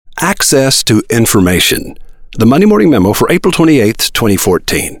access to information. The Monday Morning Memo for April 28th,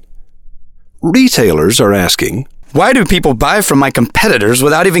 2014. Retailers are asking, why do people buy from my competitors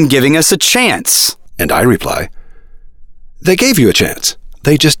without even giving us a chance? And I reply, they gave you a chance.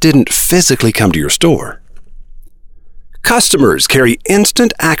 They just didn't physically come to your store. Customers carry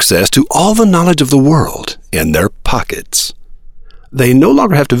instant access to all the knowledge of the world in their pockets. They no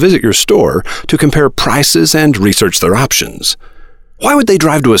longer have to visit your store to compare prices and research their options. Why would they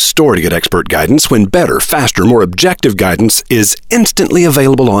drive to a store to get expert guidance when better, faster, more objective guidance is instantly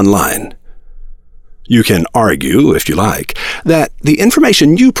available online? You can argue, if you like, that the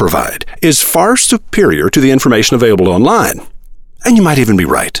information you provide is far superior to the information available online. And you might even be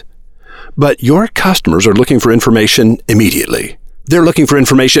right. But your customers are looking for information immediately. They're looking for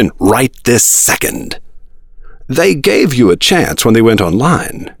information right this second. They gave you a chance when they went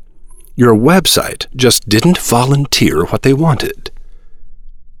online. Your website just didn't volunteer what they wanted.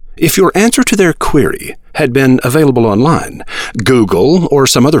 If your answer to their query had been available online, Google or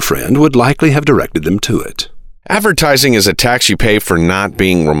some other friend would likely have directed them to it. Advertising is a tax you pay for not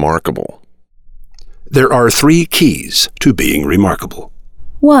being remarkable. There are 3 keys to being remarkable.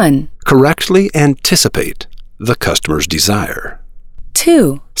 1. Correctly anticipate the customer's desire.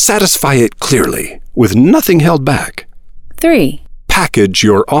 2. Satisfy it clearly, with nothing held back. 3. Package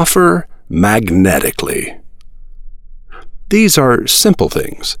your offer magnetically. These are simple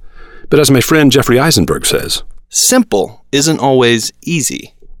things, but as my friend Jeffrey Eisenberg says, simple isn't always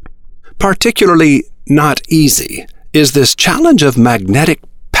easy. Particularly not easy is this challenge of magnetic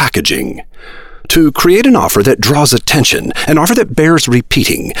packaging. To create an offer that draws attention, an offer that bears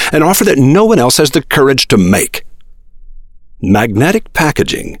repeating, an offer that no one else has the courage to make. Magnetic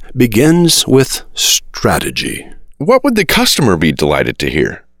packaging begins with strategy. What would the customer be delighted to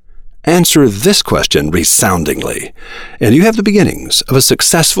hear? Answer this question resoundingly, and you have the beginnings of a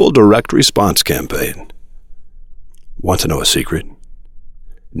successful direct response campaign. Want to know a secret?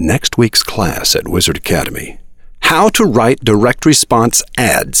 Next week's class at Wizard Academy, How to Write Direct Response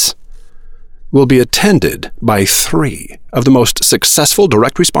Ads, will be attended by 3 of the most successful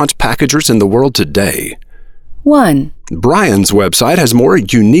direct response packagers in the world today. 1. Brian's website has more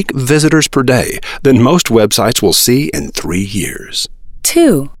unique visitors per day than most websites will see in 3 years.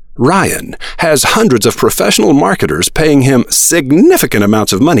 2. Ryan has hundreds of professional marketers paying him significant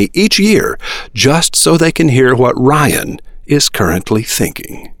amounts of money each year just so they can hear what Ryan is currently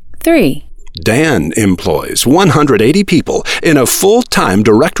thinking. 3. Dan employs 180 people in a full-time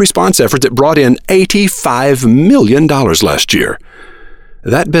direct response effort that brought in $85 million last year.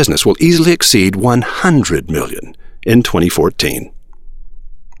 That business will easily exceed $100 million in 2014.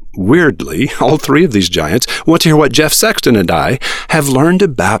 Weirdly, all 3 of these giants want to hear what Jeff Sexton and I have learned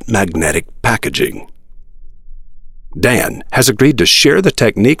about magnetic packaging. Dan has agreed to share the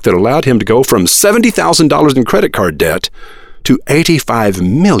technique that allowed him to go from $70,000 in credit card debt to $85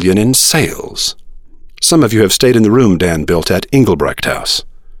 million in sales. Some of you have stayed in the room Dan built at Engelbrecht House.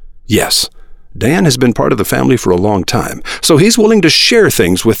 Yes, Dan has been part of the family for a long time, so he's willing to share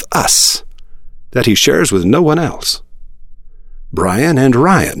things with us that he shares with no one else. Brian and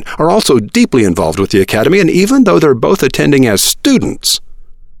Ryan are also deeply involved with the Academy, and even though they're both attending as students,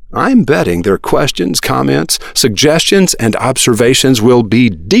 I'm betting their questions, comments, suggestions, and observations will be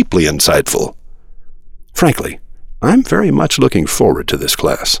deeply insightful. Frankly, I'm very much looking forward to this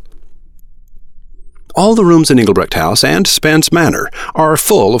class. All the rooms in Engelbrecht House and Spence Manor are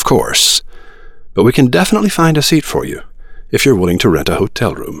full, of course, but we can definitely find a seat for you if you're willing to rent a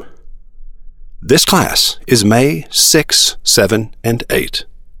hotel room. This class is May 6, 7, and 8.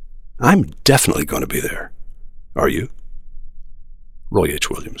 I'm definitely going to be there. Are you? Roy H.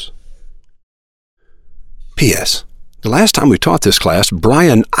 Williams. P.S. The last time we taught this class,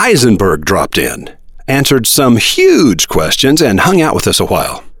 Brian Eisenberg dropped in, answered some huge questions, and hung out with us a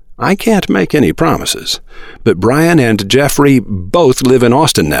while. I can't make any promises, but Brian and Jeffrey both live in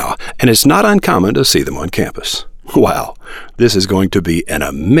Austin now, and it's not uncommon to see them on campus. Wow, this is going to be an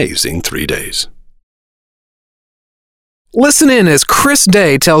amazing 3 days. Listen in as Chris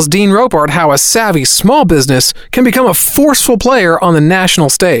Day tells Dean Ropart how a savvy small business can become a forceful player on the national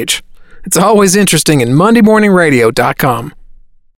stage. It's always interesting at MondayMorningRadio.com.